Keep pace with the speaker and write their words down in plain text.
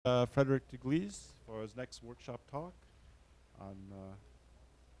Frédéric Déglise for his next workshop talk on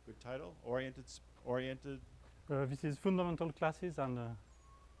good title, oriented. This is fundamental classes and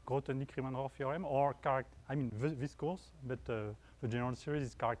Grothendieck-Riemann-Rohr theorem, or this course, but the general series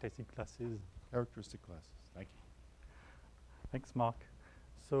is characteristic classes. Characteristic classes. Thank you. Thanks, Mark.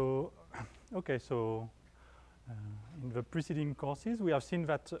 So, okay, so in the preceding courses, we have seen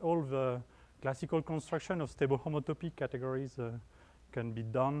that all the classical construction of stable homotopy categories can be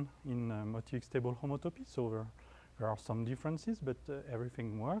done in motivic stable homotopy. So there are some differences, but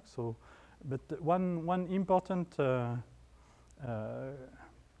everything works. So, but one important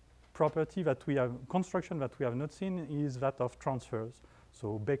property that we have, construction that we have not seen, is that of transfers.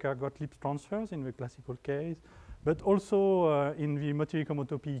 So Baker-Gottlieb transfers in the classical case, but also in the motivic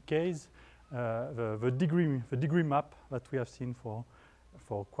homotopy case, the degree map that we have seen for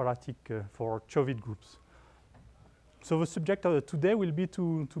quadratic for Chovid groups. So the subject of today will be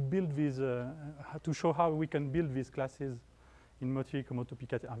to build these, to show how we can build these classes in motivic homotopy,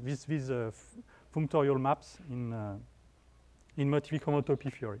 these functorial maps in motivic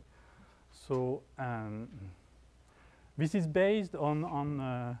homotopy theory. So this is based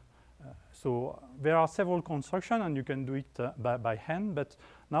on so there are several constructions, and you can do it by hand. But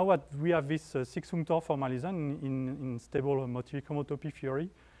now what we have this six-functor formalism in stable motivic homotopy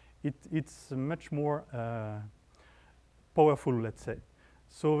theory, it's much more powerful, let's say.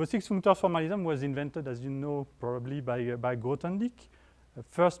 So the six-functor formalism was invented, as you know, probably by Grothendieck.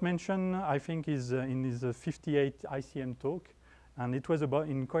 First mention, I think, is in his 58 ICM talk, and it was about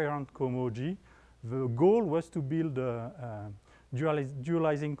incoherent cohomology. The goal was to build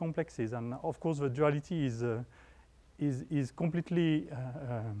dualizing complexes, and of course the duality is completely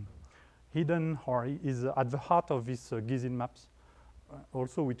hidden, or is at the heart of these Gysin maps,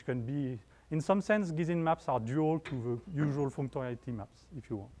 also, which can be, in some sense, Gysin maps are dual to the usual functoriality maps, if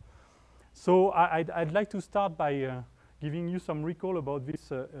you want. So I'd like to start by giving you some recall about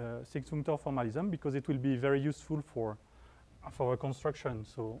this six-functor formalism, because it will be very useful for a construction.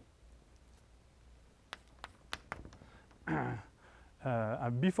 So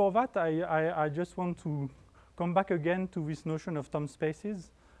before that, I just want to come back again to this notion of Thom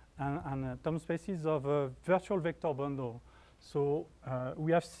spaces and Thom spaces of a virtual vector bundle. So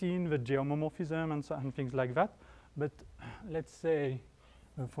we have seen the geomorphism and things like that, but let's say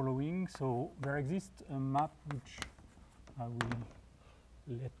the following. So there exists a map which I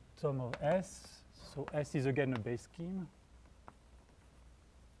will let Thom of S. So S is again a base scheme,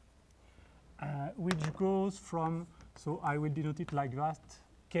 which goes from, so I will denote it like that,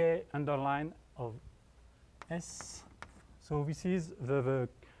 K underline of S. So this is the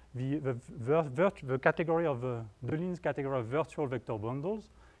category of Deligne's category of virtual vector bundles.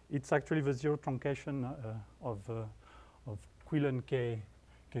 It's actually the zero truncation of Quillen K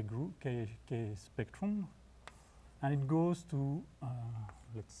spectrum, and it goes to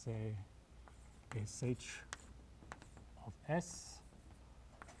let's say SH of S,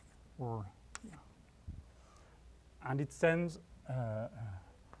 or and it sends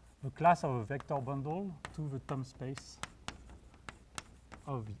the class of a vector bundle to the Thom space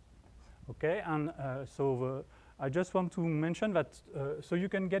of V. Okay, and so I just want to mention that so you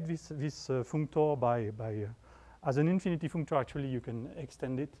can get this functor by as an infinity functor. Actually, you can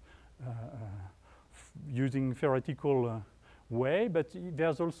extend it using theoretical way, but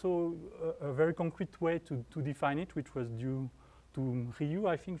there's also a very concrete way to define it, which was due to Ryu,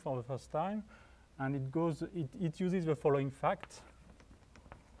 I think, for the first time. And it goes, it uses the following fact.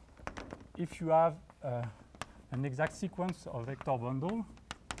 If you have an exact sequence of vector bundle,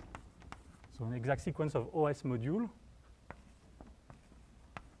 so an exact sequence of OS module,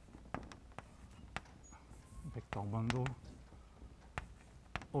 vector bundle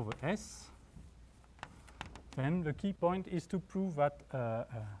over S, then the key point is to prove that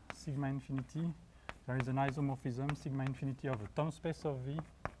sigma infinity, there is an isomorphism sigma infinity of the Thom space of V.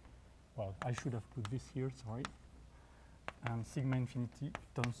 Well, I should have put this here, sorry. And sigma infinity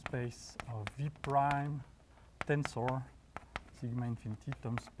Thom space of V prime tensor sigma infinity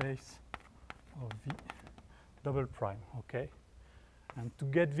Thom space of V double prime, okay? And to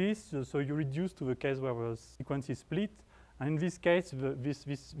get this, so you reduce to the case where the sequence is split. And in this case, this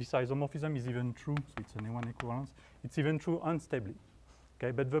isomorphism is even true, so it's an A1 equivalence. It's even true unstably,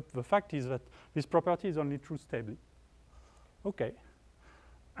 okay? But the fact is that this property is only true stably. Okay.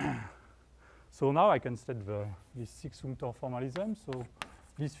 So now I can state this six-functor formalism. So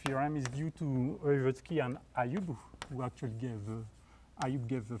this theorem is due to Voevodsky and Ayub, who actually gave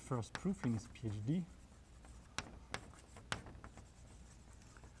the first proof in his PhD.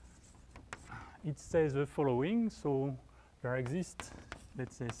 It says the following. So there exists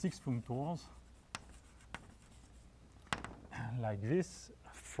let's say, 6 functors like this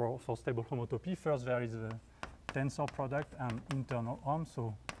for stable homotopy. First, there is a tensor product and internal hom.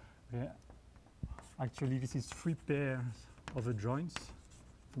 So actually, this is 3 pairs of adjoints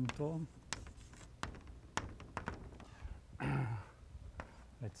functor.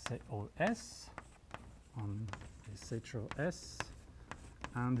 Let's say OS on SH of S.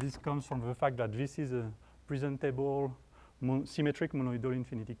 And this comes from the fact that this is a presentable symmetric monoidal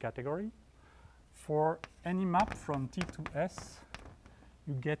infinity category. For any map from T to S,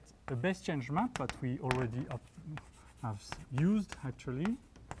 you get a base change map that we already have used actually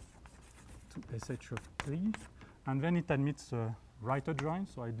to SH of 3. And then it admits a right adjoint,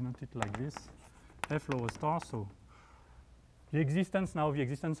 so I denote it like this, F lower star. So the existence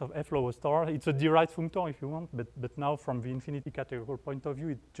of F lower star, it's a derived functor if you want, but now from the infinity categorical point of view,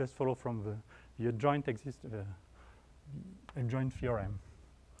 it just follows from the adjoint the adjoint theorem.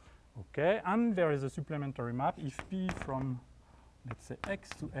 Okay, and there is a supplementary map. If P from, let's say, X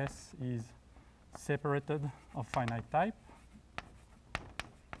to S is separated of finite type,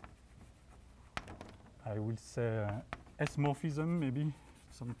 I will say S-morphism maybe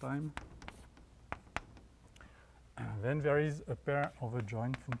sometime. Then there is a pair of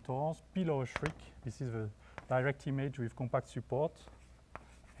adjoint functors, P lower shriek. This is the direct image with compact support.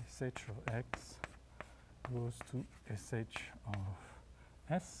 SH of X goes to SH of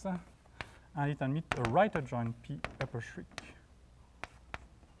S, and it admits a right adjoint P upper shriek.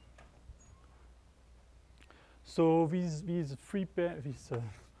 So these three pair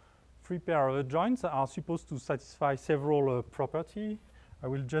of adjoints are supposed to satisfy several properties. I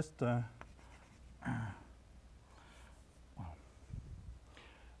will just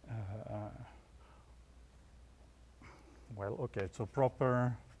well, okay, so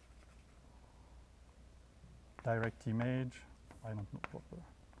proper direct image, I don't know proper.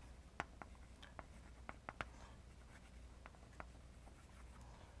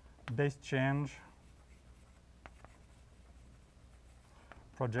 Base change,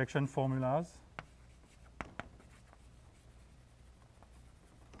 projection formulas,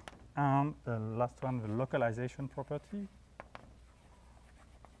 and the last one, the localization property.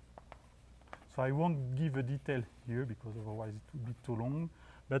 So I won't give a detail here because otherwise it would be too long.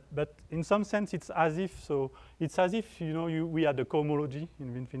 But in some sense, it's as if we had a cohomology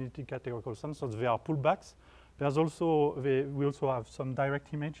in the infinity categorical sense. So there are pullbacks. There's also we also have some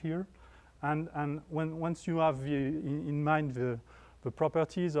direct image here, and once you have in mind the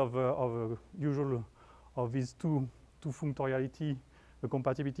properties of usual of these two functoriality, the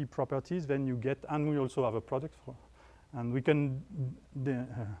compatibility properties, then you get, and we also have a product for, and we can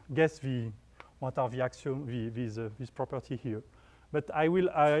guess what are the axiom this property here. But I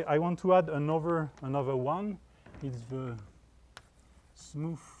want to add another one. It's the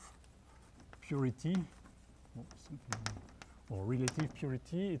smooth purity or relative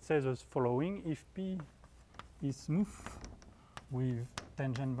purity. It says as following: if P is smooth with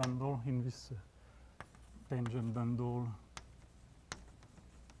tangent bundle in this tangent bundle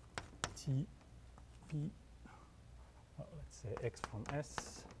T P, let's say X from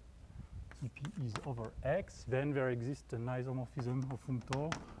S. Tp is over X, then there exists an isomorphism of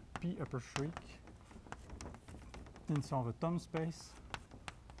functor P upper shriek tensor of a Thom space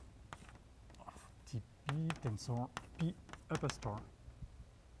of Tp tensor P upper star.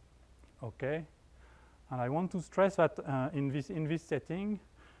 Okay, and I want to stress that in this setting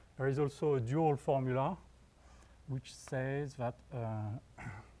there is also a dual formula which says that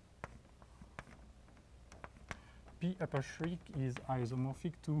P upper shriek is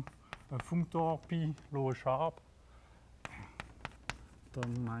isomorphic to a functor P lower sharp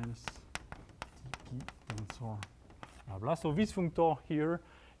Thom minus Tp tensor blah blah. So this functor here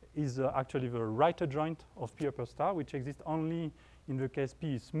is actually the right adjoint of P upper star, which exists only in the case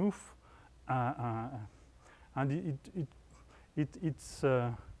P is smooth, and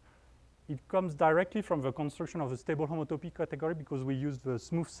it comes directly from the construction of the stable homotopy category because we use the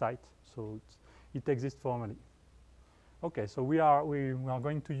smooth site, so it exists formally. Okay, so we are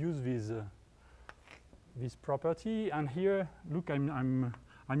going to use this property, and here, look, I'm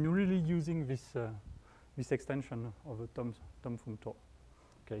really using this extension of a Thom functor.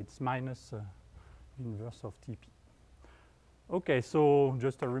 Okay, it's minus inverse of Tp. Okay, so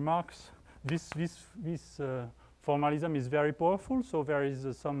just a remarks. This formalism is very powerful, so there is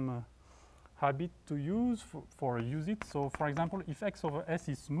some habit to use for use it. So, for example, if X over S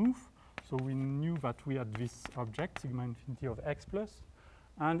is smooth, so we knew that we had this object, sigma infinity of X plus.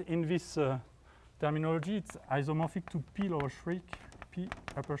 And in this terminology, it's isomorphic to P lower shriek, P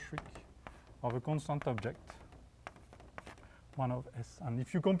upper shriek of a constant object. 1 of S. And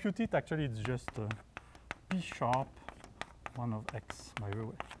if you compute it, actually it's just P sharp 1 of X, by the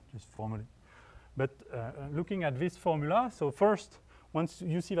way, just formally. But looking at this formula, so first, once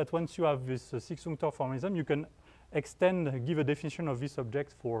you see that once you have this six-functor formalism, you can extend, give a definition of this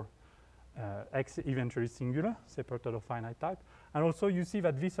object for X eventually singular, separated of finite type. And also you see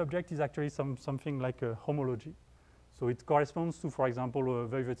that this object is actually something like a homology. So it corresponds to, for example,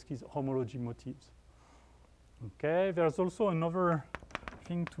 Voevodsky's homology motifs. Okay, there's also another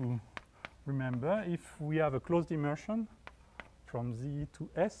thing to remember. If we have a closed immersion from Z to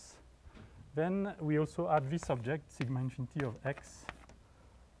S, then we also add this object, sigma infinity of X,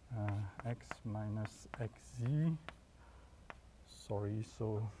 X minus XZ. Sorry,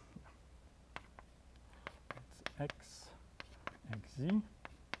 so it's X, XZ.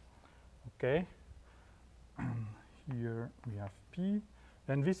 Okay. Here we have P.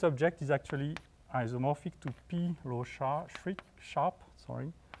 Then this object is actually isomorphic to P rho sharp,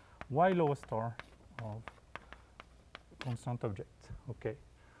 sorry, Y lowest star of constant object. Okay.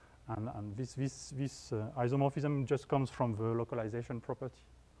 And this isomorphism just comes from the localization property.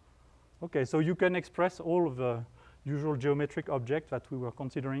 Okay, so you can express all of the usual geometric objects that we were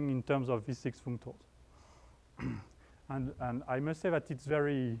considering in terms of these six functors. and I must say that it's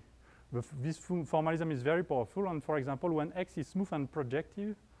very, this formalism is very powerful. And for example, when X is smooth and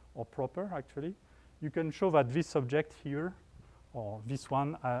projective, or proper actually, you can show that this object here, or this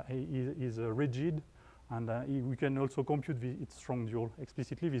one, is rigid. And we can also compute its strong dual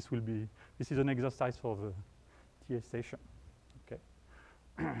explicitly. This is an exercise for the TA station. Okay.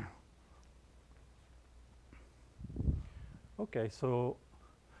 Okay, so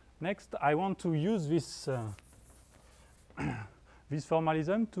next I want to use this this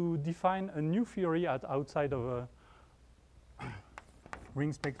formalism to define a new theory outside of a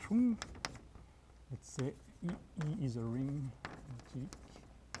ring spectrum. Let's say E is a ring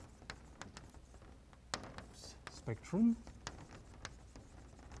spectrum.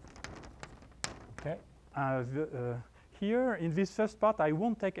 Okay. Here in this first part, I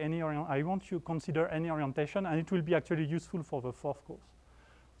won't take any I want you to consider any orientation, and it will be actually useful for the fourth course.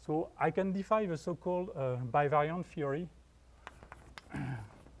 So I can define the so-called bivariant theory.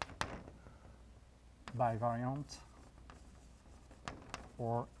 Bivariant,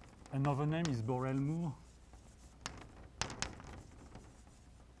 or another name is Borel-Moore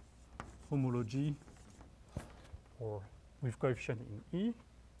homology, or with coefficient in E.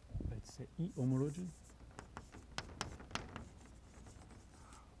 Let's say E homology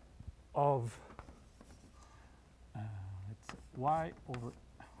of let's say Y over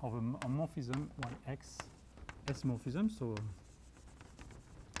a morphism YX S morphism. So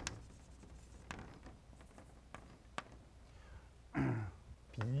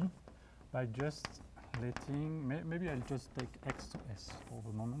P by just letting maybe I'll just take X to S for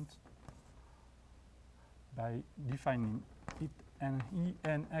the moment by defining it and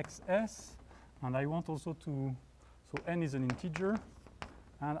ENXS, and I want also to, so N is an integer,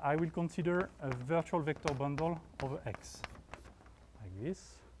 and I will consider a virtual vector bundle over X, like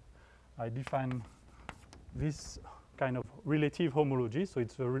this. I define this kind of relative homology, so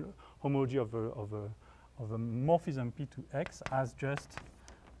it's the homology of a morphism P to X as just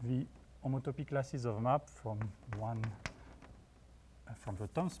the homotopy classes of map from from the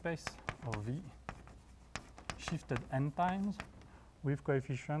term space of V shifted n times with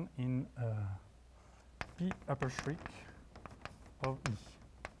coefficient in P upper shriek of E.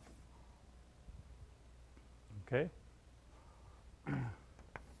 Okay.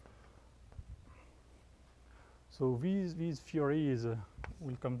 So this theory is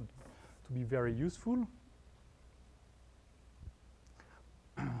will come to be very useful.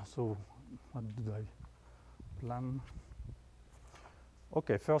 So what did I plan?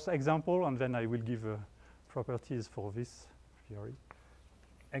 Okay, first example, and then I will give properties for this theory.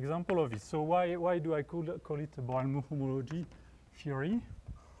 Example of this. So why do I call it a Borel-Moore homology theory?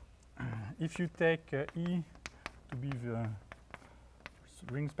 If you take E to be the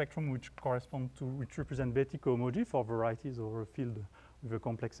ring spectrum which represent Betti cohomology for varieties over a field with a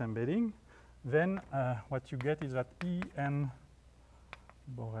complex embedding, then what you get is that E n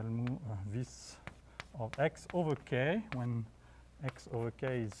Borel-Moore this of X over K, when X over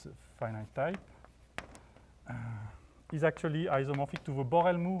K is finite type, is actually isomorphic to the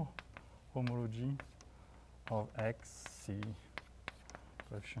Borel-Moore homology of X, C,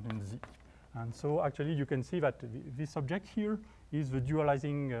 coefficient in Z. And so actually you can see that this object here is the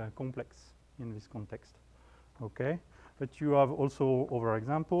dualizing complex in this context. Okay, but you have also other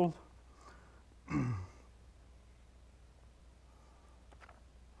examples.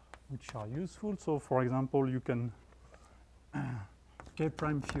 Which are useful. So for example, you can K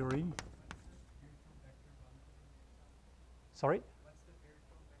prime theory. Sorry?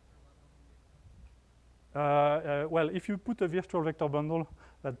 Well, if you put a virtual vector bundle,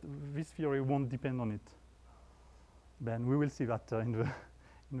 this theory won't depend on it. Then we will see that in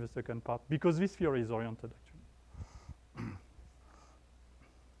the second part, because this theory is oriented actually.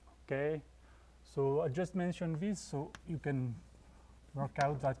 Okay, so I just mentioned this, so you can work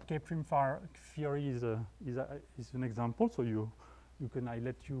out that K prime theory is an example. So I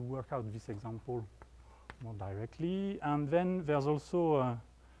let you work out this example more directly, and then there's also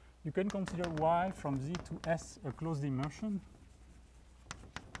you can consider Y from Z to S a closed immersion.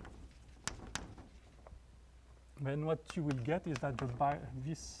 Then what you will get is that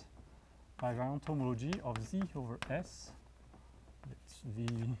this bivariant homology of Z over S, that's the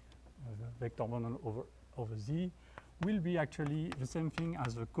vector bundle over Z, will be actually the same thing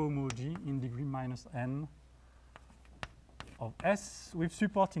as the cohomology in degree minus n of S with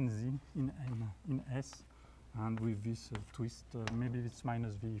support in Z, in S, and with this twist, maybe it's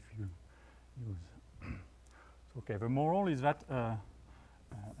minus V if you use. So, okay, the moral is that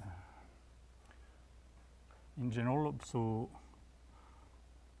in general, so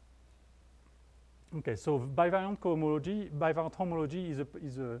okay, so bivariant homology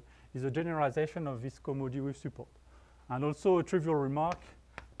is a generalization of this cohomology with support. And also a trivial remark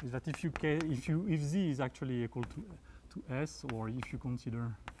is that if Z is actually equal to S, or if you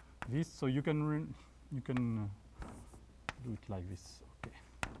consider this, so you can do it like this. Okay,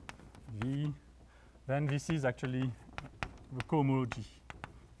 V, then this is actually the cohomology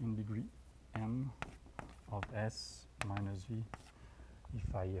in degree n of S minus V.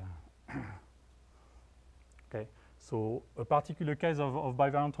 If I okay, so a particular case of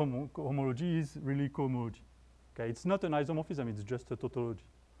bivariant homology is really cohomology. Okay, it's not an isomorphism; it's just a tautology.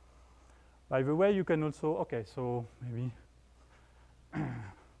 By the way, you can also okay. So maybe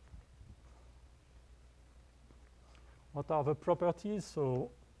what are the properties? So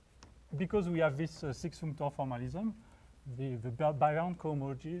because we have this six-functor formalism, the bivariant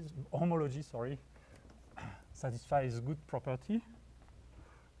homology, sorry, satisfies good property,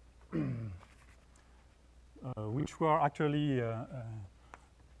 which were actually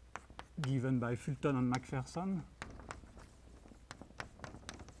given by Fulton and McPherson.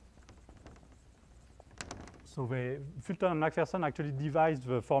 So Fulton and McPherson actually devised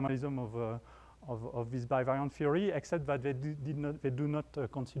the formalism of this bivariant theory, except that they do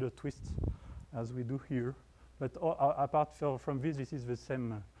not consider twists as we do here. But apart from this, this is the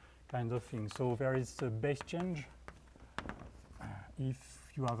same kind of thing. So there is a base change. If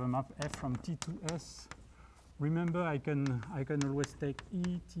you have a map F from T to S, remember I can always take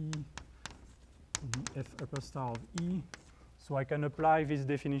E, T, the F upper star of E. So I can apply this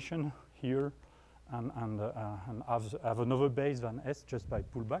definition here and have another base than S just by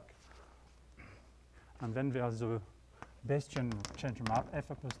pullback. And then there's a base change map F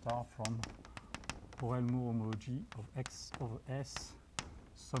upper star from Borel-Moore homology of X over S,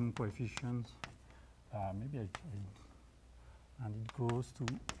 some coefficients. Maybe and it goes to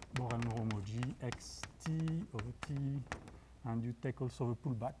Borel-Moore homology X T over T, and you take also the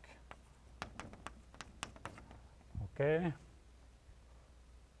pullback. Okay.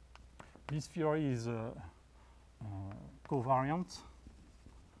 This theory is covariant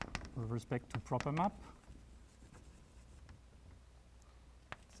with respect to proper map.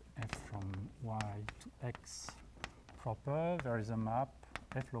 It's F from Y to X proper. There is a map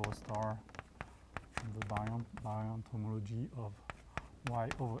F lower star from the bivariant homology of Y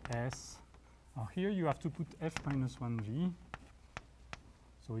over S. Now here you have to put F minus 1V.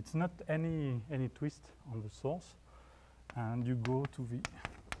 So it's not any twist on the source. And you go to the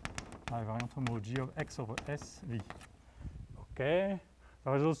bivariant homology of X over S V. Okay.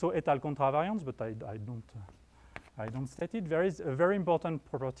 There is also étale contravariance, but I don't state it. There is a very important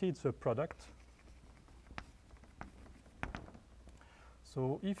property. It's a product.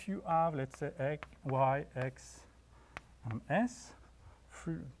 So if you have, let's say, X, Y, X, and S,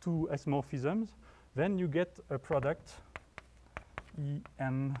 two S-morphisms, then you get a product E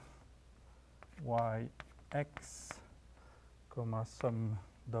n Y X, comma some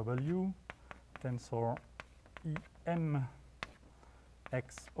W, tensor E m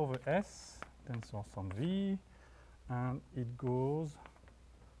X over S, tensor some V, and it goes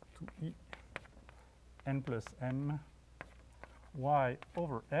to E n plus m Y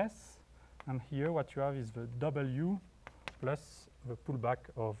over S, and here what you have is the W plus the pullback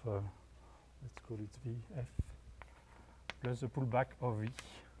of, let's call it VF, plus the pullback of V.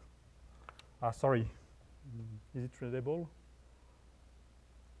 Sorry, is it readable?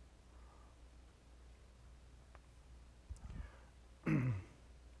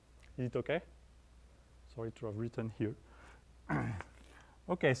 Is it okay? Sorry to have written here.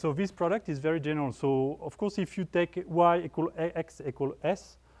 Okay, so this product is very general. So of course, if you take y equal x equal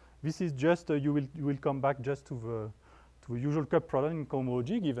s, this is just you will come back just to the usual cup product in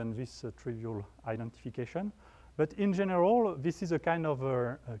cohomology, given this trivial identification. But in general, this is a kind of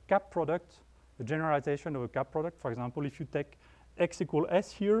a cap product, a generalization of a cap product. For example, if you take x equal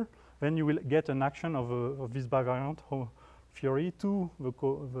s here, then you will get an action of this bivariant theory to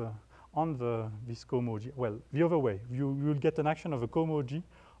this cohomology. Well, the other way, you will get an action of a cohomology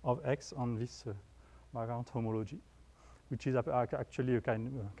of x on this bivariant homology, which is actually a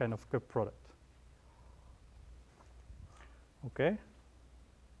kind of cup product. Okay.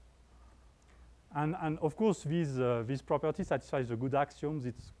 And of course, this property satisfies the good axioms.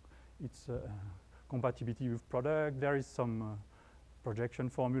 It's compatibility with product. There is some projection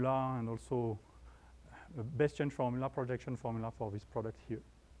formula and also a best change formula, projection formula for this product here.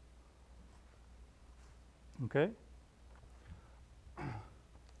 Okay.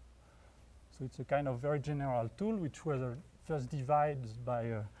 So it's a kind of very general tool, which was first devised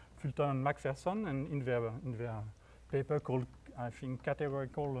by Fulton and Macpherson, and in their paper called, I think,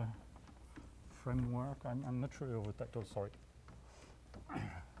 categorical framework. I'm not sure of the title, sorry.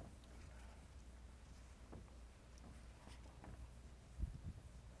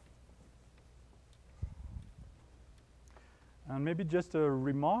 And maybe just a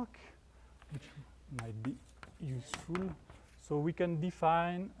remark, which might be useful. So we can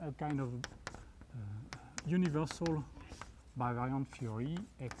define a kind of universal bivariant theory,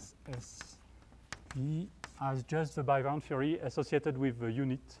 XSV, as just the bivariant theory associated with the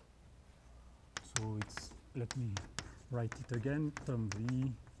unit. So it's, let me write it again, term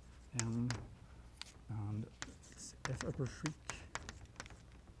V, N, and it's F upper freq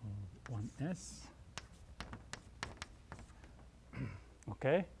of 1S.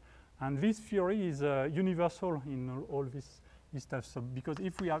 Okay, and this theory is universal in all this stuff. So because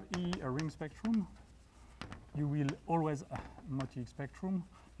if we have E a ring spectrum, you will always motivic spectrum.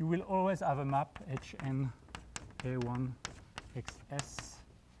 You will always have a map Hn A1 XS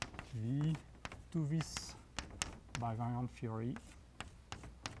V to this bivariant theory.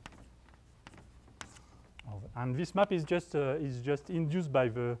 And this map is just induced by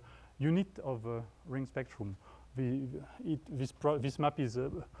the unit of a ring spectrum. This map is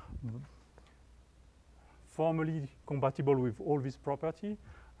formally compatible with all this property,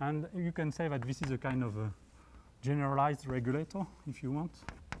 and you can say that this is a kind of a generalized regulator, if you want.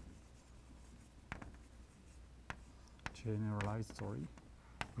 Generalized, sorry,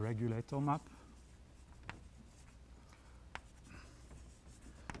 regulator map.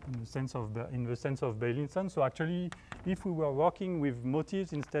 In the sense of Beilinson. So actually, if we were working with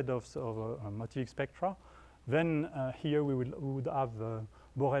motifs instead of motivic spectra, then here we would have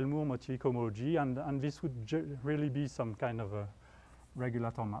Borel-Moore motivic homology, and this would really be some kind of a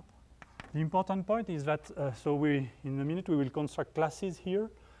regulator map. The important point is that, so in a minute we will construct classes here,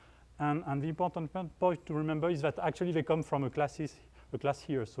 and the important point to remember is that actually they come from a class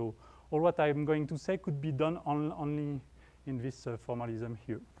here. So all what I'm going to say could be done only in this formalism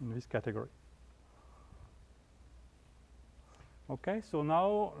here, in this category. Okay, so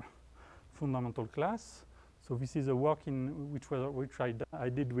now fundamental class. So this is a work which I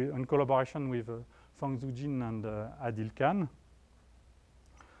did in collaboration with Feng Zujin and Adil Khan.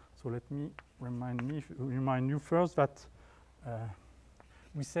 So let me remind you first that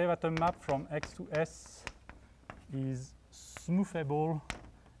we say that a map from X to S is smoothable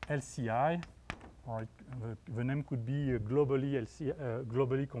LCI, or the name could be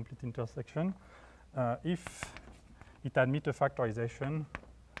globally complete intersection if it admits a factorization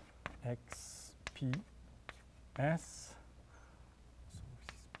X, P, S. So this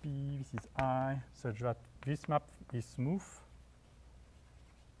is P, this is I, such that this map is smooth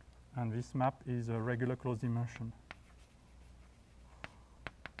and this map is a regular closed immersion.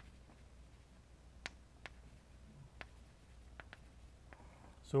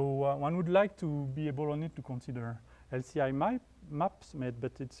 So one would like to be able only to consider LCI maps,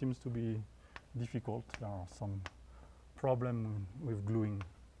 but it seems to be difficult. There are some problem with gluing.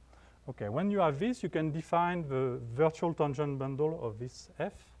 Okay, when you have this, you can define the virtual tangent bundle of this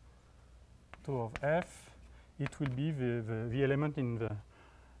F. To of F, it will be the element in the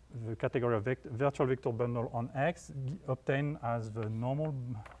category of virtual vector bundle on X, obtained as the normal.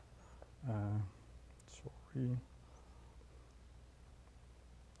 Sorry.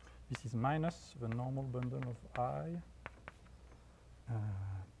 This is minus the normal bundle of I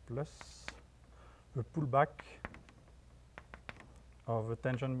plus the pullback of the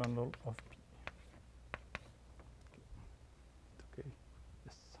tangent bundle of P. Okay,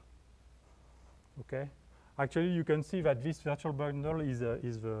 yes. Okay. Actually, you can see that this virtual bundle is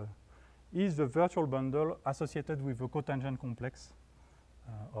the virtual bundle associated with the cotangent complex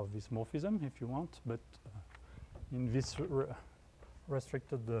of this morphism, if you want. But in this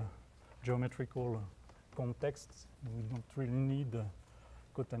restricted geometrical context, we don't really need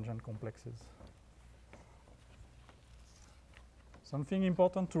cotangent complexes. Something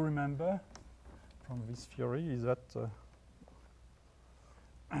important to remember from this theory is that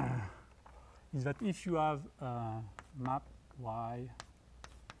if you have a map y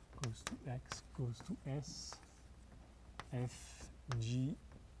goes to x goes to s, f, g,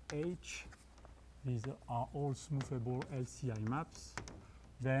 h, these are all smoothable LCI maps,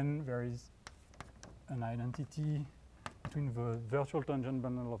 then there is an identity between the virtual tangent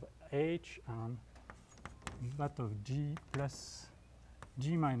bundle of h and that of g plus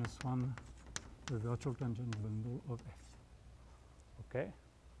g minus 1, the virtual tangent bundle of f. Okay?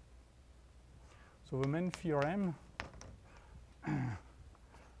 So the main theorem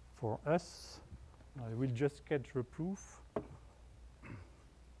for us, I will just sketch the proof.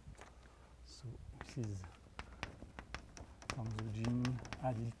 So this is from the Jean,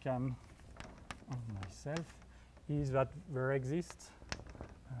 Adil Kam, and myself, is that there exist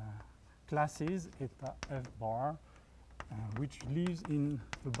classes eta f bar which lives in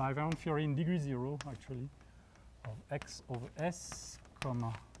the bivariant theory in degree 0, actually, of x over s,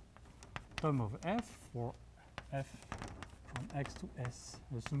 comma, term of f for f from x to s,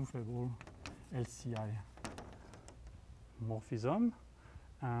 the smoothable LCI morphism.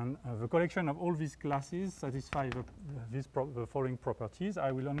 And the collection of all these classes satisfy the following properties.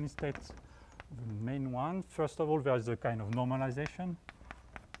 I will only state the main one. First of all, there is a kind of normalization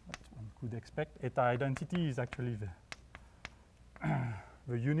that one could expect. Eta identity is actually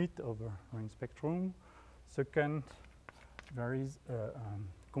the unit of a ring spectrum. Second, there is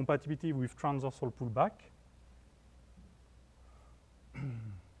compatibility with transversal pullback.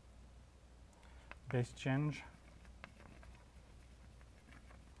 Base change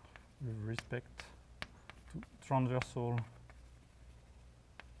with respect to transversal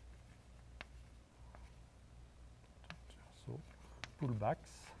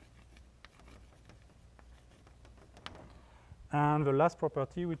pullbacks. And the last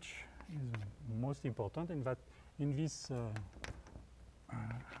property, which is most important, in that in this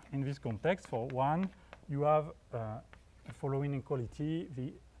context, for one, you have the following equality: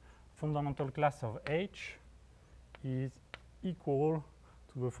 the fundamental class of H is equal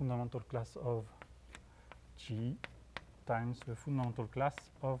to the fundamental class of G times the fundamental class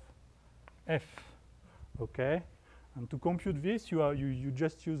of F. Okay, and to compute this, you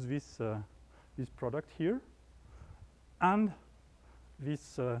just use this this product here and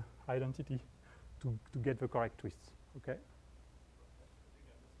this identity to get the correct twists. Okay.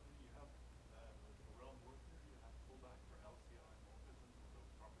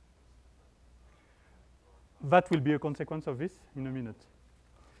 That will be a consequence of this in a minute.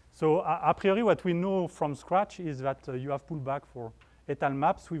 So a priori, what we know from scratch is that you have pullback for étal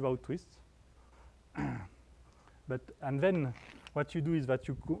maps without twists. And then what you do is that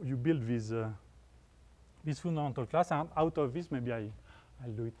you build this this fundamental class, and out of this, maybe I'll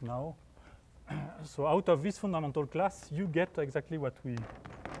do it now. So out of this fundamental class, you get exactly what we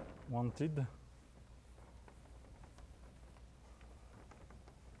wanted.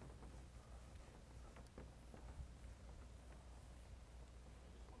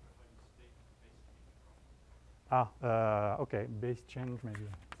 Okay, base change maybe.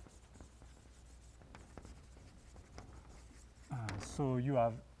 So you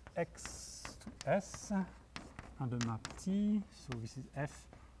have x to s and a map T. So this is F,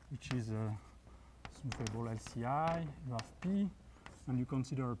 which is a smoothable LCI. You have P, and you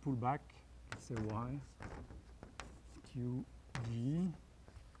consider a pullback, let's say Y, Q, G.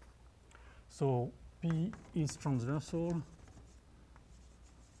 So P is transversal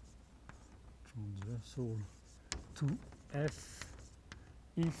to F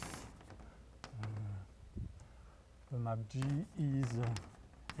if the map G is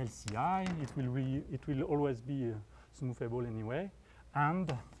LCI. It will always be smoothable anyway,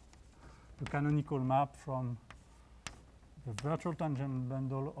 and the canonical map from the virtual tangent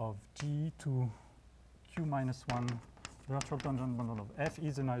bundle of G to Q minus 1 virtual tangent bundle of F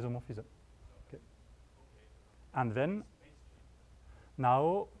is an isomorphism. Okay. And then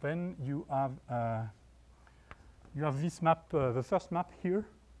now when you have this map, the first map here.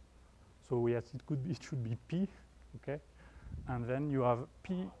 So yes, it should be P, okay, and then you have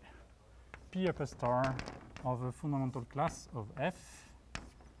P upper star of the fundamental class of F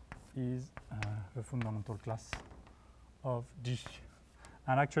is the fundamental class of G,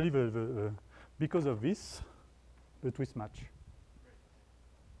 and actually the because of this, the twist match.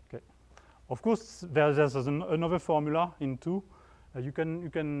 Okay. Of course, there's another formula in 2. You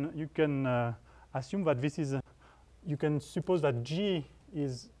can assume that this is. You can suppose that G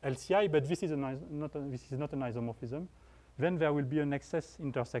is LCI, but this is not an isomorphism. Then there will be an excess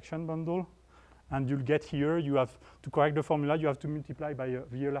intersection bundle, and you'll get here. You have to correct the formula. You have to multiply by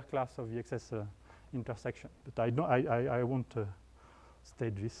the Euler class of the excess intersection. But I won't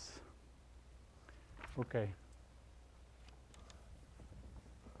state this. Okay.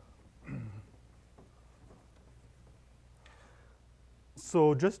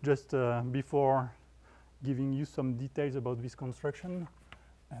 So just before giving you some details about this construction,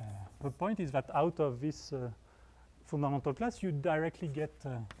 the point is that out of this fundamental class, you directly get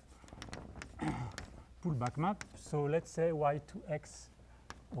pullback map. So let's say y2x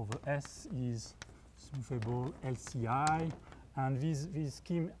over S is smoothable LCI, and these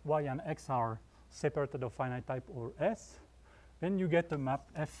scheme y and x are separated of finite type over S. Then you get a map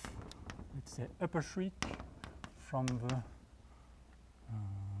F, let's say upper shriek from the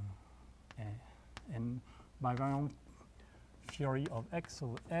and bivariant theory of X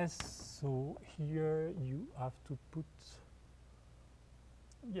over S. So here you have to put,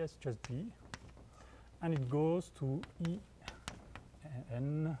 yes, just B. And it goes to E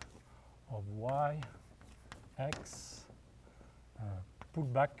n of Y, X,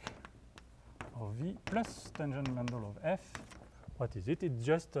 pullback of V plus tangent bundle of F. What is it? It's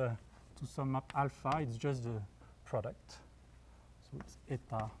just, to sum up alpha, it's just the product. So it's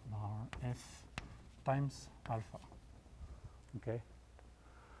eta bar F times alpha. Okay.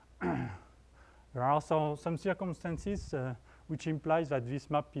 There are also some circumstances which implies that this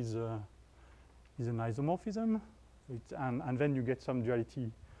map is an isomorphism, and then you get some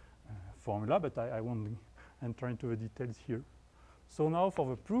duality formula, but I won't enter into the details here. So now for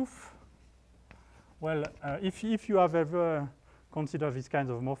the proof. Well, if you have ever considered these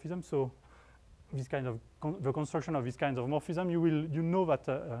kinds of morphisms, so this kind of the construction of these kinds of morphism, you know that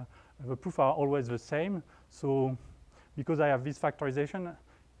the proofs are always the same. So because I have this factorization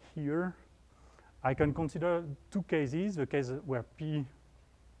here, I can consider 2 cases: the case where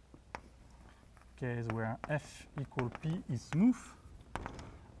F equal P is smooth,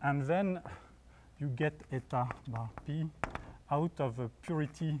 and then you get eta bar P out of a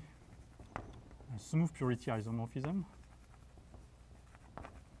purity, a smooth purity isomorphism.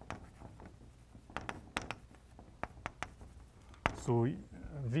 So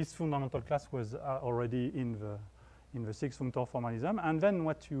this fundamental class was already in the 6 functor formalism. And then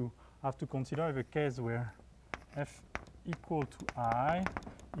what you have to consider is a case where F equal to I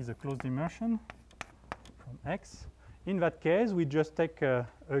is a closed immersion from X. In that case, we just take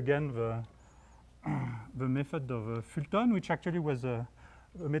again the method of Fulton, which actually was a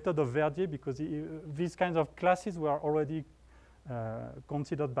method of Verdier, because these kinds of classes were already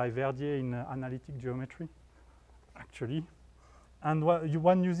considered by Verdier in analytic geometry, actually. And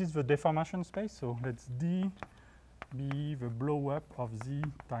one uses the deformation space. So let's D be the blow up of Z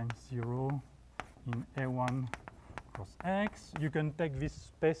times 0 in A1 cross X. You can take this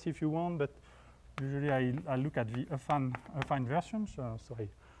space if you want, but usually I look at the affine version. So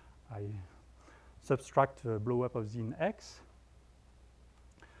I subtract the blow up of Z in X.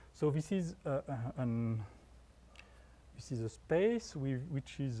 So this is a space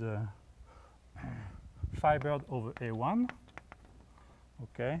which is fibered over A1.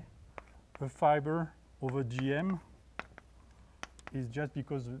 Okay, the fiber over GM is just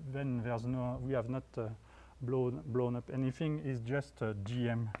because then we have not blown up anything, is just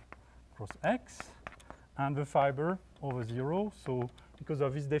GM cross X, and the fiber over 0. So because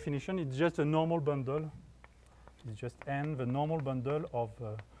of this definition, it's just a normal bundle. It's just N, the normal bundle of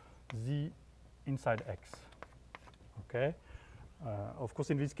Z inside X. Okay. Of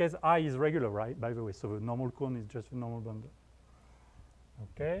course, in this case, I is regular, right? By the way, so the normal cone is just a normal bundle.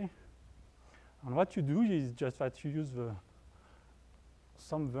 Okay, and what you do is just that you use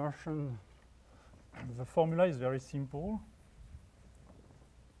some version. The formula is very simple.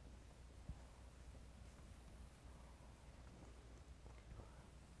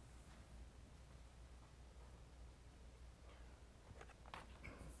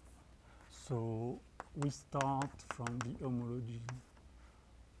 So we start from the homology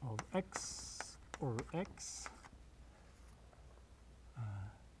of X over X.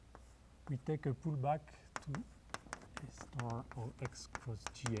 We take a pullback to A star of X cross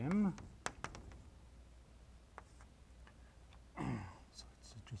GM. So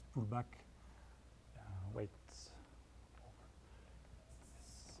it's just pullback. Wait.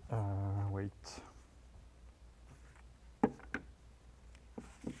 Wait.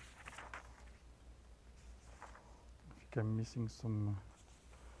 think I'm missing some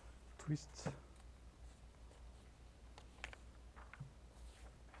twists.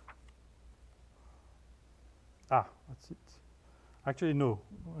 Ah, that's it. Actually, no.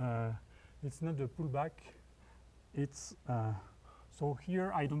 It's not the pullback. It's so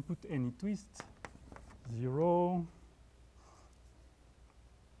here I don't put any twist. 0.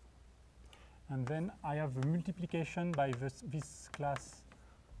 And then I have a multiplication by this class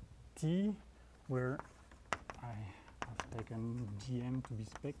T, where I have taken GM to be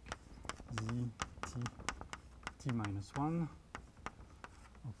spec Z T minus 1.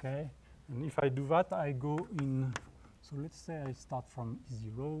 Okay. And if I do that, I go in, so let's say I start from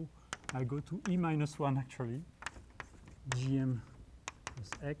 0. I go to E minus 1 actually. GM plus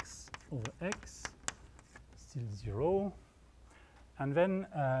X over X, still 0. And then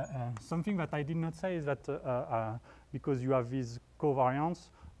something that I did not say is that because you have these covariants,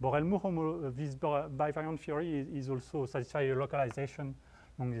 Borel-Moore this bivariant theory is also satisfy a localization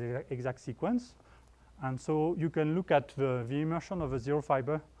along the exact sequence. And so you can look at the immersion of a zero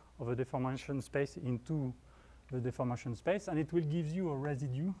fiber of a deformation space into the deformation space, and it will give you a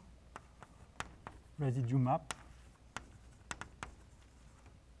residue map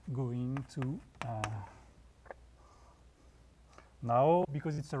going to now,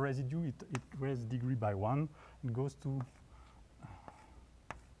 because it's a residue, it raises degree by 1. It goes to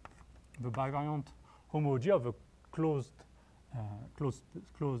the bivariant homology of a closed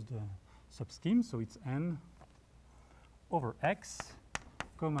subscheme. So it's n over x,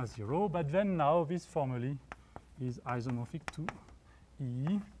 comma 0. But then now this formally is isomorphic to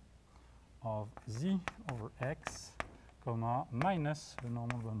E of z over x, comma minus the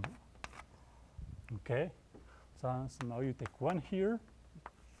normal bundle. Okay. So now you take 1 here,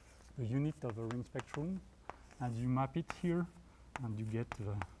 the unit of the ring spectrum, and you map it here, and you get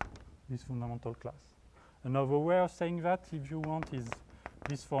this fundamental class. Another way of saying that, if you want, is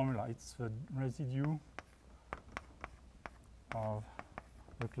this formula. It's the residue of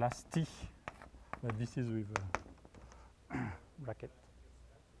the class T, but this is with a bracket.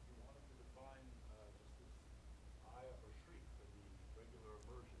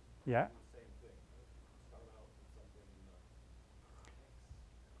 Yeah.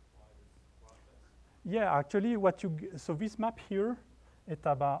 Yeah, actually, what you so this map here,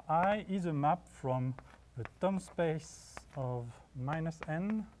 eta bar I, is a map from the term space of minus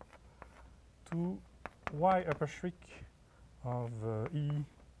n to y upper shriek of E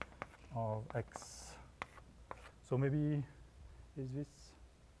of x. So maybe is this?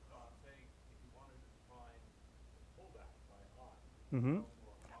 No, I'm saying if you wanted to define the pullback by I. Mm-hmm.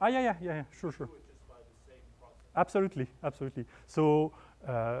 Ah, yeah, sure. Do it just by the same process. Absolutely. So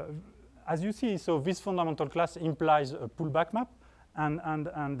as you see, so this fundamental class implies a pullback map, and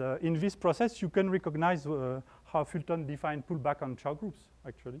in this process you can recognize how Fulton defined pullback on Chow groups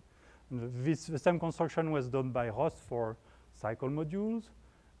actually. And the same construction was done by Ross for cycle modules,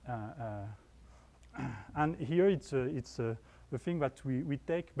 and here it's the thing that we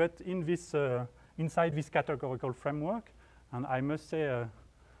take, but in this inside this categorical framework. And I must say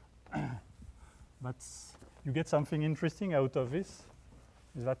that you get something interesting out of this,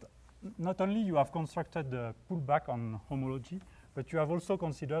 is that not only you have constructed the pullback on homology, but you have also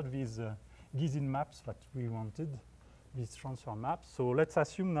considered these Gisin maps that we wanted, these transfer maps. So let's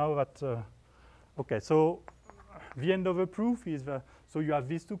assume now that, okay, so the end of the proof is, so you have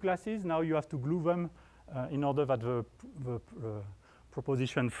these two classes, now you have to glue them in order that the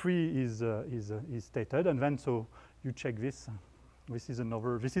proposition 3 is stated, and then so you check this. This is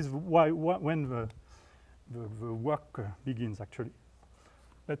another, this is when the work begins actually.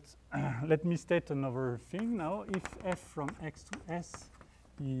 But let me state another thing now. If f from x to s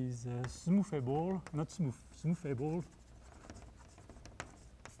is smoothable, not smooth, smoothable,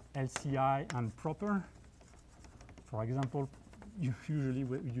 LCI and proper, for example, usually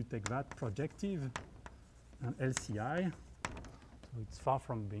you take that projective and LCI, so it's far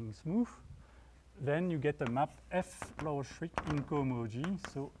from being smooth, then you get a map f lower shriek in cohomology.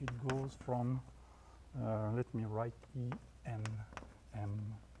 So it goes from, let me write E N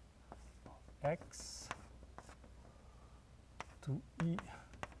M of x to E,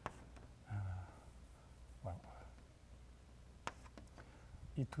 well,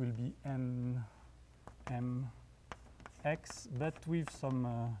 it will be N M x, but with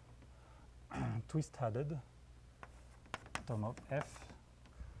some twist added, term of f.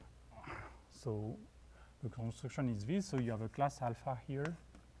 So the construction is this. So you have a class alpha here,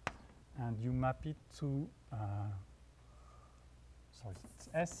 and you map it to, sorry, it's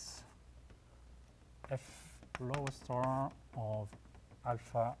S, f lower star of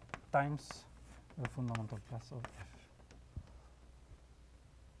alpha times the fundamental class of f.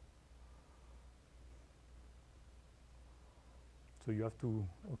 So you have to,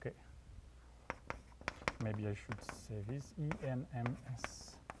 okay. Maybe I should say this.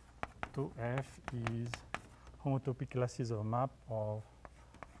 ENMS to F is homotopy classes of map of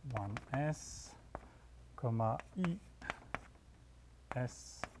 1S, comma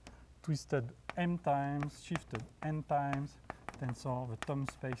ES twisted m times, shifted n times, tensor of the Thom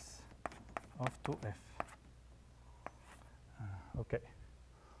space of to F. Okay.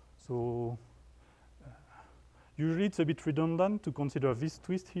 So usually it's a bit redundant to consider this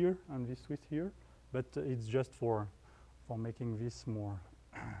twist here and this twist here, but it's just for making this more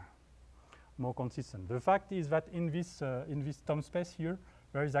more consistent. The fact is that in this Thom space here,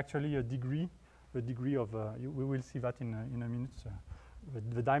 there is actually a degree of we will see that in a minute.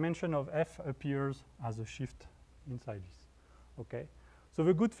 The dimension of F appears as a shift inside this. Okay. So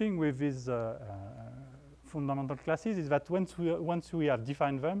the good thing with these fundamental classes is that once we have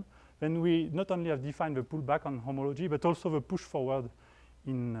defined them, then we not only have defined the pullback on homology, but also the push forward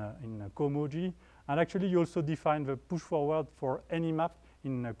in cohomology. And actually, you also define the push forward for any map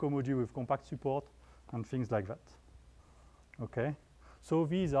in cohomology with compact support and things like that. Okay. So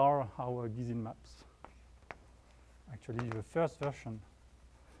these are our Gisin maps. Actually, the first version.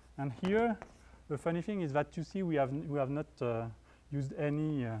 And here, the funny thing is that you see we have not used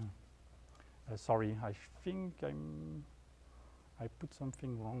any. Sorry, I think I put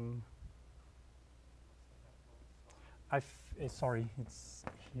something wrong. Sorry, it's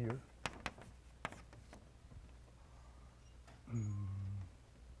here.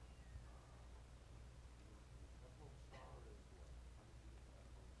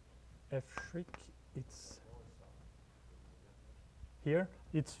 F shriek, it's here.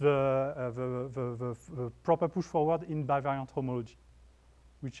 It's the proper push forward in bivariant homology,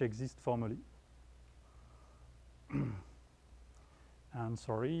 which exists formally. And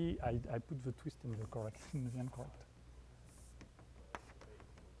sorry, I put the twist in the incorrect.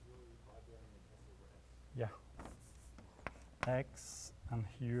 Yeah. X, and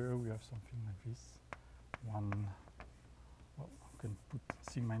here we have something like this. Well, I can put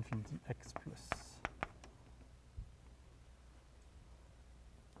sigma infinity x plus.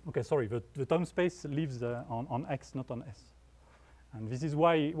 Okay, sorry, the Thom space lives on X, not on S. And this is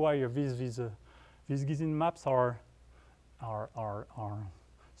why these Gisin maps are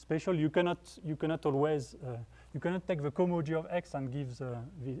special. You cannot always you cannot take the cohomology of X and give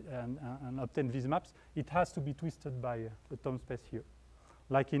and obtain these maps. It has to be twisted by the Thom space here,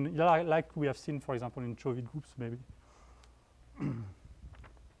 like we have seen, for example, in Chovid groups, maybe.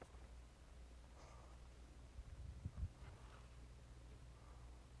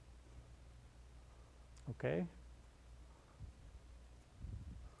 Okay.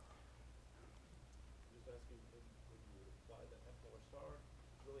 Just asking, when you apply the F lower star,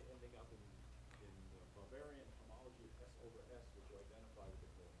 it's really ending up in Bavarian homology of S over S, which you identify with the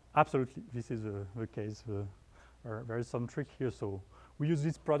cohomology. Absolutely, this is the case. There is some trick here. So we use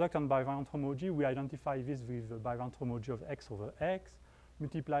this product on bivariant homology. We identify this with the bivariant homology of X over X,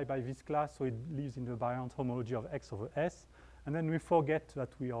 multiply by this class, so it lives in the bivariant homology of X over S, and then we forget that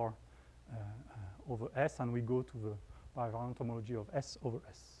we are over S, and we go to the bivariant homology of S over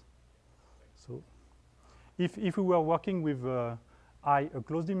S. So if we were working with a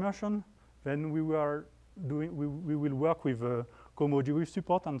closed immersion, then we will work with cohomology with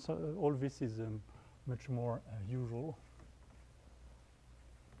support, and so all this is much more usual.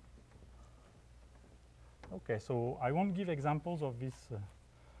 Okay, so I won't give examples of this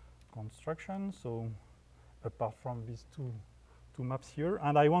construction, so apart from these two maps here,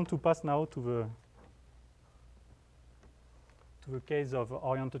 and I want to pass now to the case of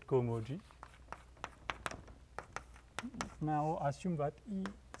oriented cohomology. Now assume that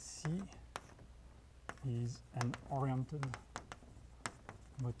EC is an oriented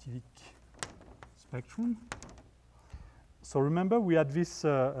motivic spectrum. So remember we had this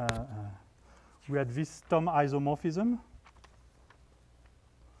Thom isomorphism.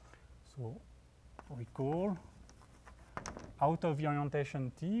 So recall, out of the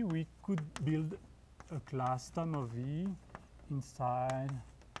orientation T, we could build a class Thom of V inside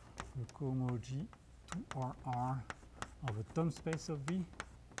the cohomology 2RR of a Thom space of V,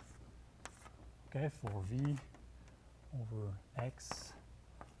 okay, for V over X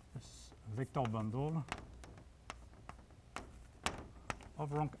plus a vector bundle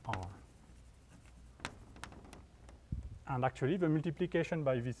of rank R. And actually, the multiplication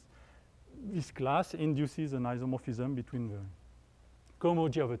by this class induces an isomorphism between the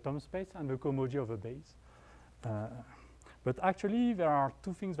cohomology of a Thom space and the cohomology of a base. But actually, there are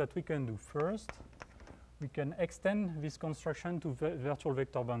two things that we can do. First, we can extend this construction to virtual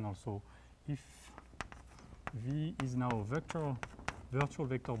vector bundle. So if V is now a virtual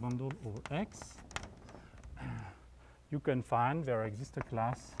vector bundle over X, you can find there exists a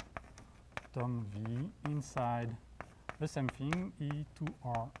class Tom V inside the same thing,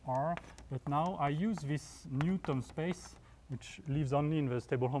 E2RR. But now I use this new Tom space, which lives only in the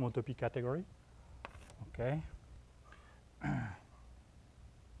stable homotopy category. Okay.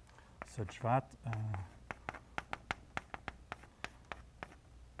 Such that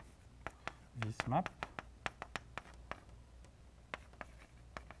this map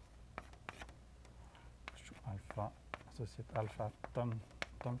alpha associate alpha Tom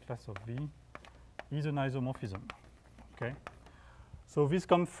class of V is an isomorphism. Okay. So this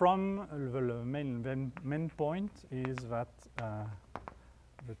comes from the main point is that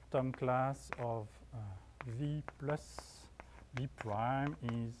the Tom class of V plus V prime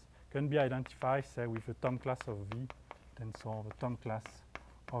can be identified, say, with the Tom class of V, tensor the Tom class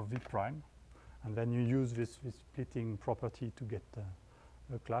of V prime, and then you use this splitting property to get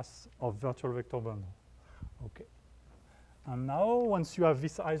a class of virtual vector bundle. Okay. And now, once you have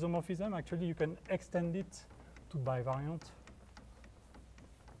this isomorphism, actually you can extend it to bivariant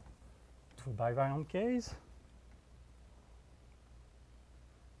case.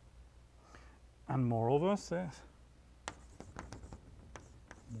 And moreover,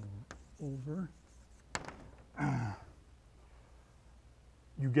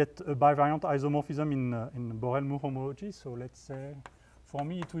 you get a bivariant isomorphism in Borel-Moore homology. So let's say, for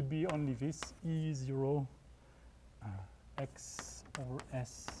me, it would be only this E0 X over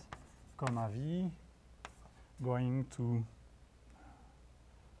S comma V going to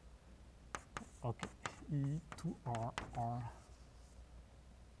E2RR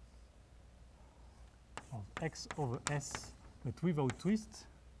of X over S, but without twist,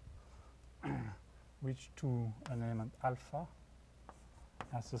 which to an element alpha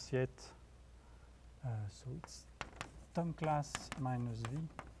associate, so it's Tom class minus V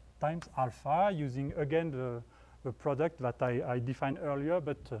times alpha, using again the product that I defined earlier,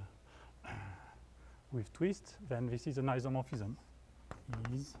 but with twist. Then this is an isomorphism.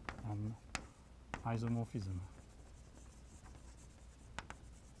 Is an isomorphism.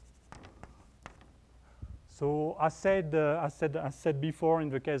 So as said before, in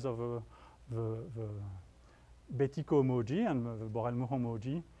the case of the Bettico homology and the Borel-Moore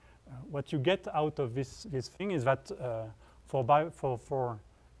homology, what you get out of this thing is that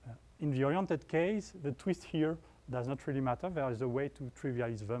in the oriented case, the twist here does not really matter. There is a way to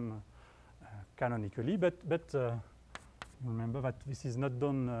trivialize them canonically, but remember that this is not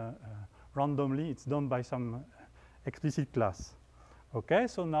done randomly. It's done by some explicit class. Okay,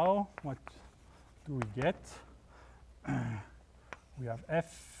 so now what do we get? We have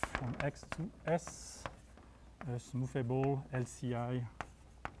F from X to S, a smoothable LCI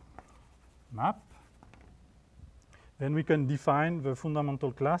map. Then we can define the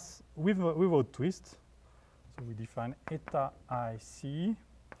fundamental class without twist. So we define eta IC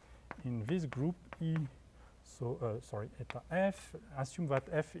in this group E. So eta F. Assume that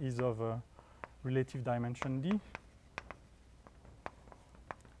F is of a relative dimension D,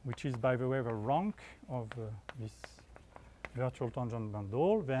 which is, by the way, the rank of this virtual tangent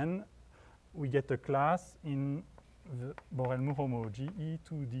bundle. Then we get a class in the Borel-Moore homology E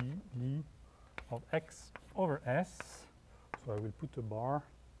to D D of X over S. So I will put a bar.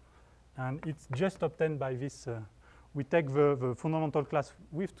 And it's just obtained by this. We take the fundamental class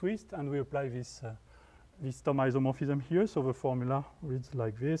with twist, and we apply this Tom isomorphism here. So the formula reads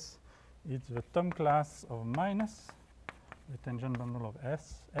like this. It's the Tom class of minus the tangent bundle of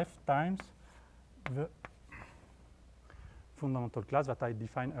F times the fundamental class that I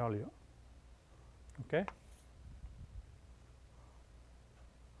defined earlier. Okay?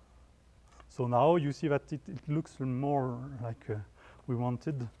 So now you see that it looks more like we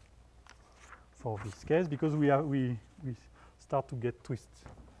wanted for this case, because we start to get twists.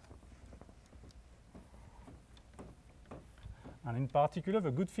 And in particular, the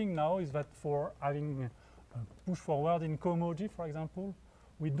good thing now is that for having push forward in cohomology, for example,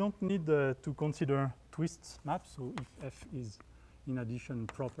 we don't need to consider twist maps. So if F is in addition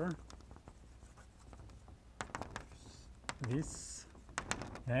proper, this,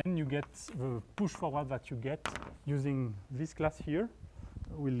 then you get the push forward that you get using this class here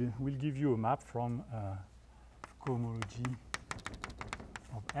will give you a map from cohomology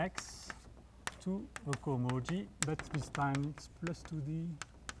of X to a cohomology, but this time it's plus 2D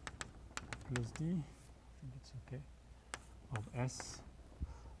plus D. I think it's okay, of S.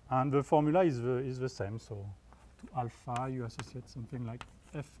 And the formula is the same. So to alpha, you associate something like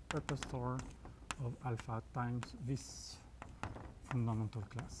F upper star of alpha times this fundamental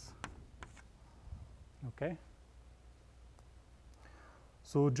class. Okay?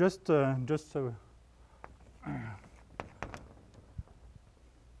 So just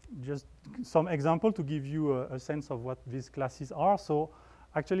some example to give you a sense of what these classes are. So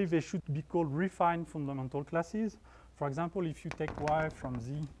actually they should be called refined fundamental classes. For example, if you take y from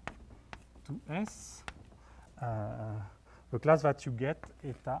z to s, the class that you get,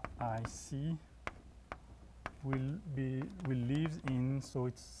 eta ic, will live in, so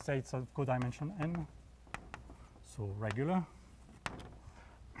it's say it's of codimension n, so regular,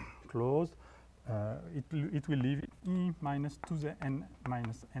 closed. It will live e minus 2 the n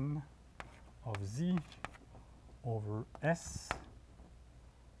minus n of z over s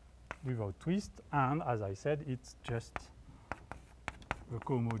without twist, and as I said, it's just the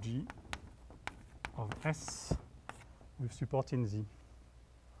cohomology of s with support in z.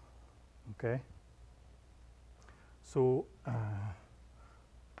 Okay. So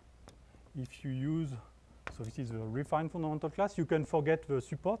if you use, so this is a refined fundamental class, you can forget the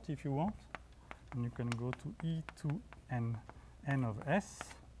support if you want, and you can go to e to n of s,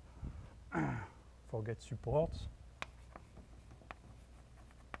 forget support.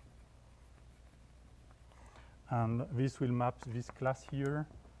 And this will map this class here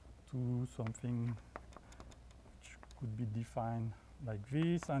to something which could be defined like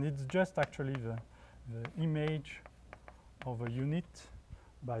this, and it's just actually the image of a unit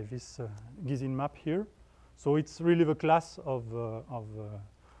by this Gisin map here. So it's really the class of the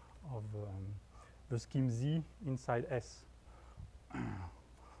scheme Z inside S.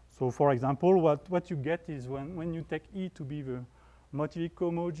 So for example, what you get is when you take E to be the motivic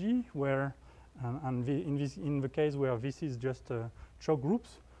cohomology, where in the case where this is just Choc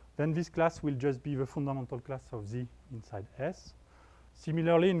groups, then this class will just be the fundamental class of Z inside S.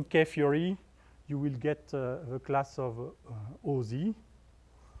 Similarly, in K theory, you will get the class of OZ,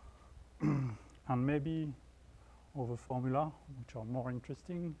 and maybe of a formula which are more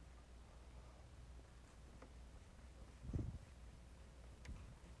interesting.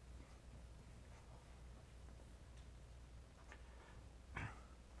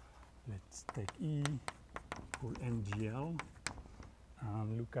 Let's take E equal MGL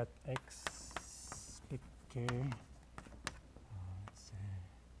and look at X, pick K, let's say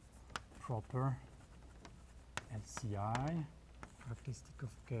proper LCI, characteristic of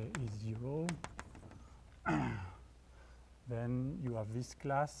K is 0. Then you have this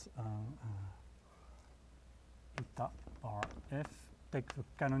class, eta RF, take the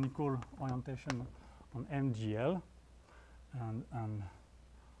canonical orientation on MGL, and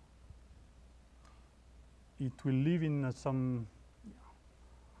it will live in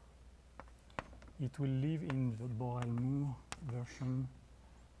it will live in the Borel-Moore version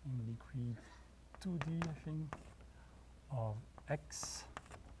in degree 2D, I think, of X.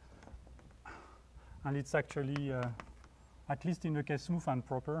 And it's actually, at least in the case smooth and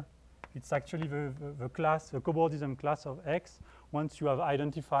proper, it's actually the class, the cobordism class of X, once you have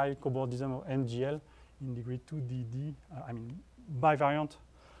identified cobordism of MGL in degree 2DD, I mean, bivariant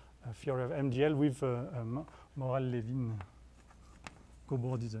theory of MGL with Morel-Levine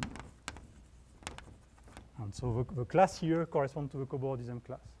cobordism. And so the class here corresponds to the cobordism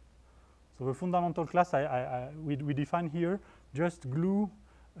class. So the fundamental class we define here, just glue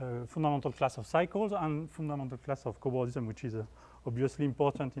fundamental class of cycles and fundamental class of cobordism, which is obviously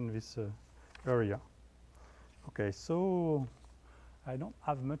important in this area. Okay, so I don't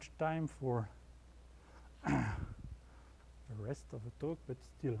have much time for the rest of the talk, but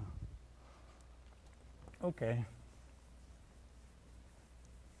still. Okay.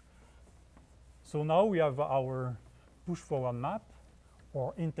 So now we have our push-forward map,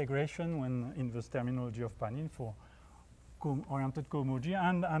 or integration when in the terminology of Panin for oriented cohomology,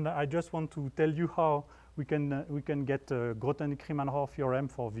 and I just want to tell you how we can get Grothendieck-Riemann-Rohr theorem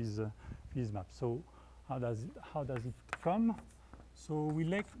for these maps. So how does it come? So we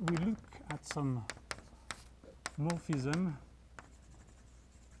look at some morphism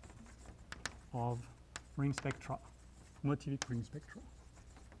of ring spectra, motivic ring spectra.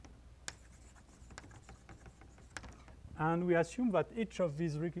 And we assume that each of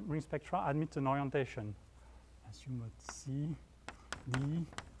these ring spectra admits an orientation. Assume that C, D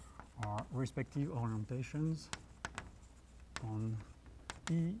are respective orientations on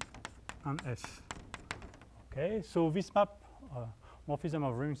E and F. Okay, so this map, morphism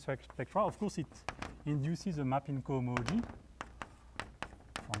of ring spectra, of course it induces a map in cohomology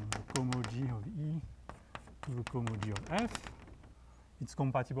from the cohomology of E to the cohomology of F. It's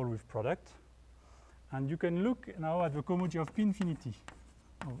compatible with product. And you can look now at the cohomology of P infinity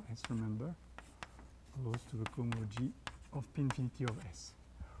of S, remember, goes to the cohomology of P infinity of S.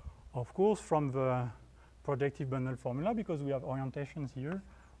 Of course, from the projective bundle formula because we have orientations here.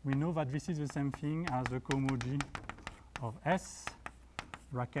 We know that this is the same thing as the cohomology of S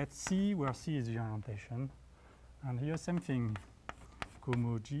bracket C, where C is the orientation. And here, same thing,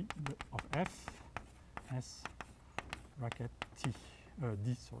 cohomology of F, S bracket D,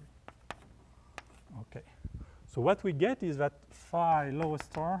 sorry. Okay. So what we get is that phi lower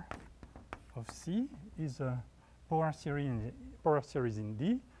star of C is a power series in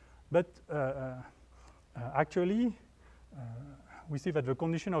D, but actually we see that the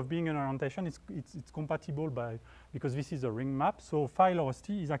condition of being an orientation it's compatible because this is a ring map. So phi lowest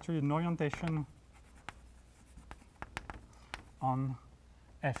T is actually an orientation on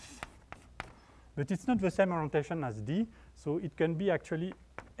F, but it's not the same orientation as D. So it can be actually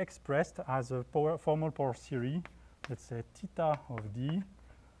expressed as a formal power series. Let's say theta of D,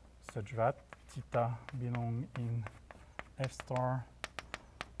 such that theta belong in F star.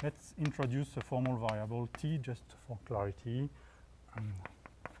 Let's introduce a formal variable T just for clarity.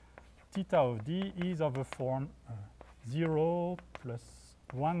 Theta of D is of the form 0 plus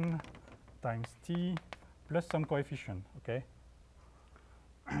 1 times T plus some coefficient, okay?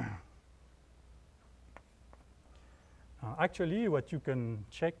 Actually, what you can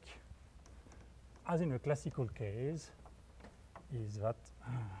check, as in a classical case, is that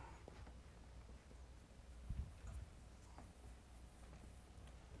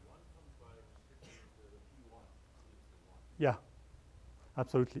yeah,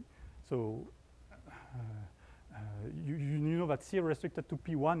 absolutely. So you know that C restricted to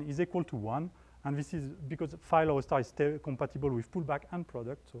P1 is equal to 1, and this is because phi lower star is compatible with pullback and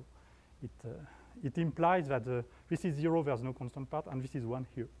product, so it implies that this is 0, there's no constant part, and this is 1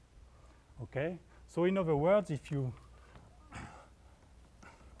 here. Okay? So in other words, if you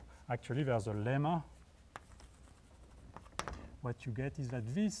actually there's a lemma, what you get is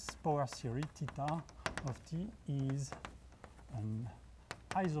that this power series theta of T is an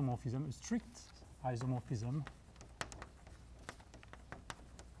isomorphism, a strict isomorphism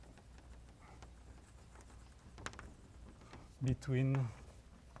between,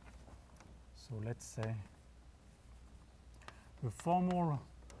 so let's say, the formal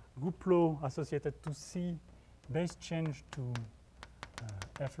group law associated to C base change to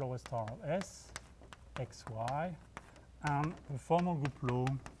F lower star of S, xy, and the formal group law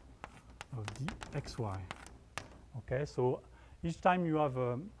of D xy. Okay, so each time you have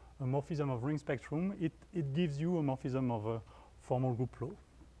a morphism of ring spectrum, it gives you a morphism of a formal group law.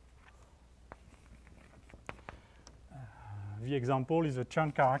 The example is a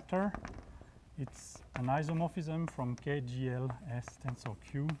Chern character. It's an isomorphism from KGLS tensor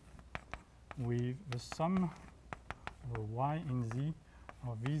Q with the sum of y in Z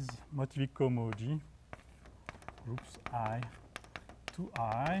of these motivic cohomology groups I to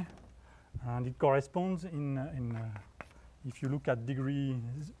I, and it corresponds if you look at degree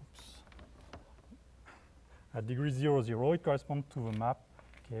at degree 0, 0, it corresponds to the map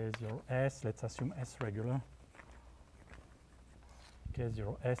K0S. Let's assume S regular.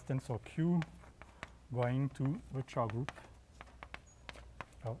 K0S tensor Q going to the Chern group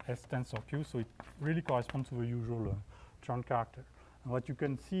of S tensor Q. So it really corresponds to the usual Chern character. And what you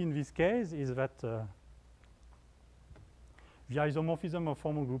can see in this case is that the isomorphism of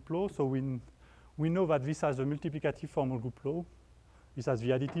formal group law, so we know that this has a multiplicative formal group law. This has the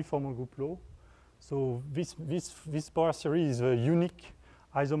additive formal group law. So this power series is a unique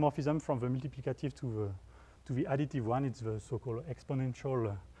isomorphism from the multiplicative to the additive one. It's the so-called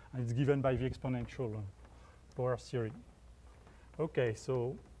exponential, and it's given by the exponential power series. Okay,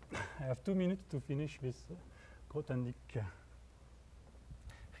 so I have 2 minutes to finish this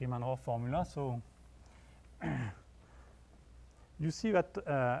Grothendieck-Riemann-Roch formula. So you see that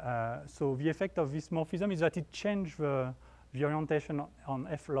so the effect of this morphism is that it changes the orientation on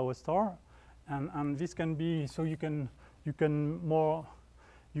F lower star, and this can be so you can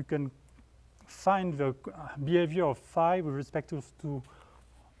find the behavior of phi with respect to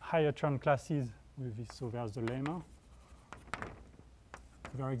higher Chern classes with this. So there's the lemma.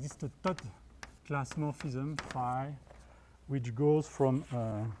 There exists a third class morphism phi, which goes from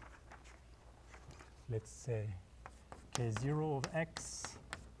let's say K0 of x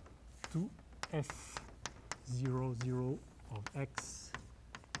to F0, 0 of x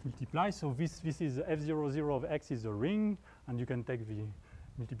multiplied. So this is F0, 0 of x is a ring, and you can take the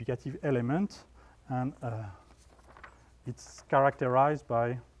multiplicative element, and it's characterized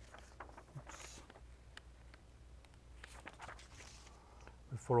by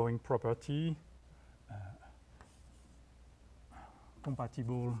the following property,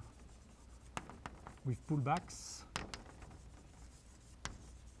 compatible with pullbacks,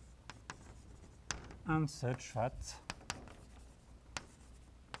 and such that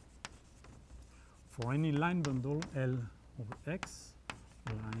for any line bundle L over X,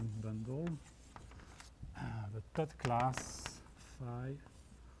 line bundle, the third class phi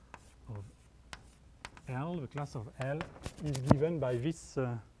of L, the class of L, is given by this,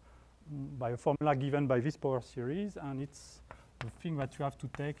 by a formula given by this power series, and it's the thing that you have to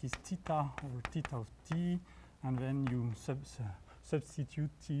take is theta over theta of t, and then you substitute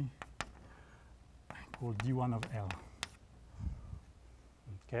t called d1 of L.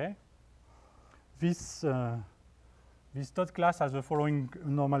 Okay. This third class has the following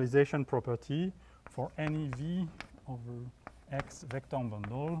normalization property for any v over x vector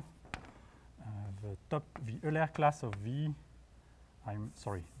bundle. The Euler class of v,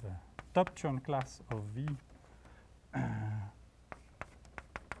 the top churn class of v,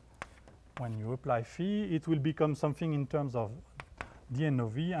 when you apply phi, it will become something in terms of dn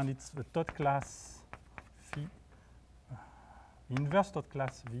of v, and it's the third class phi, inverse third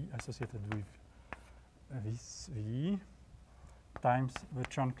class v associated with this v times the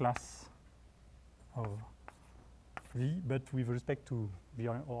churn class of v, but with respect to the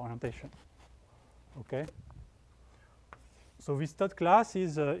orientation. Okay. So this third class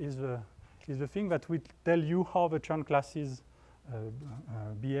is the thing that will tell you how the churn classes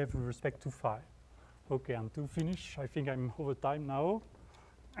behave with respect to phi. Okay, and to finish, I think I'm over time now.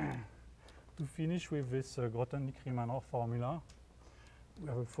 To finish with this Grothendieck-Riemann formula, we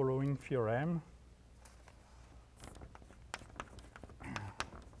have the following theorem.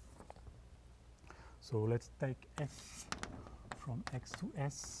 So let's take f from x to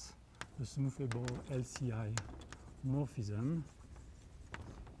s, the smoothable LCI morphism.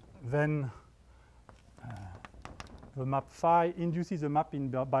 Then the map phi induces a map in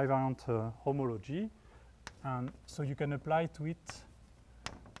bivariant homology, and so you can apply to it.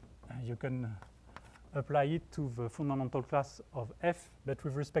 You can apply it to the fundamental class of f, but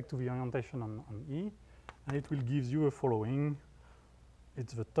with respect to the orientation on E, and it will give you a following.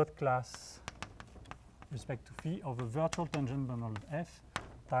 It's the third class respect to phi of a virtual tangent bundle f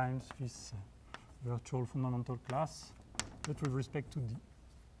times this virtual fundamental class, but with respect to D.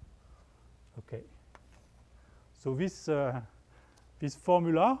 Okay. So this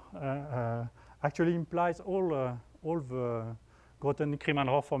formula actually implies all the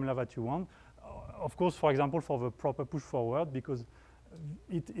Grothendieck-Riemann formula that you want. Of course, for example, for the proper push forward, because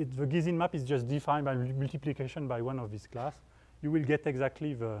the Gysin map is just defined by multiplication by one of this class, you will get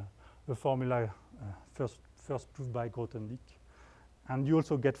exactly the formula first proved by Grothendieck. And you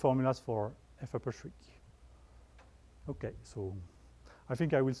also get formulas for f upper Schwick. Okay, so I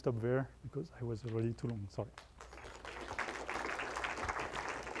think I will stop there because I was already too long. Sorry.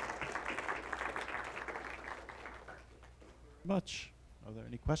 Much. Are there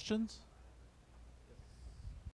any questions?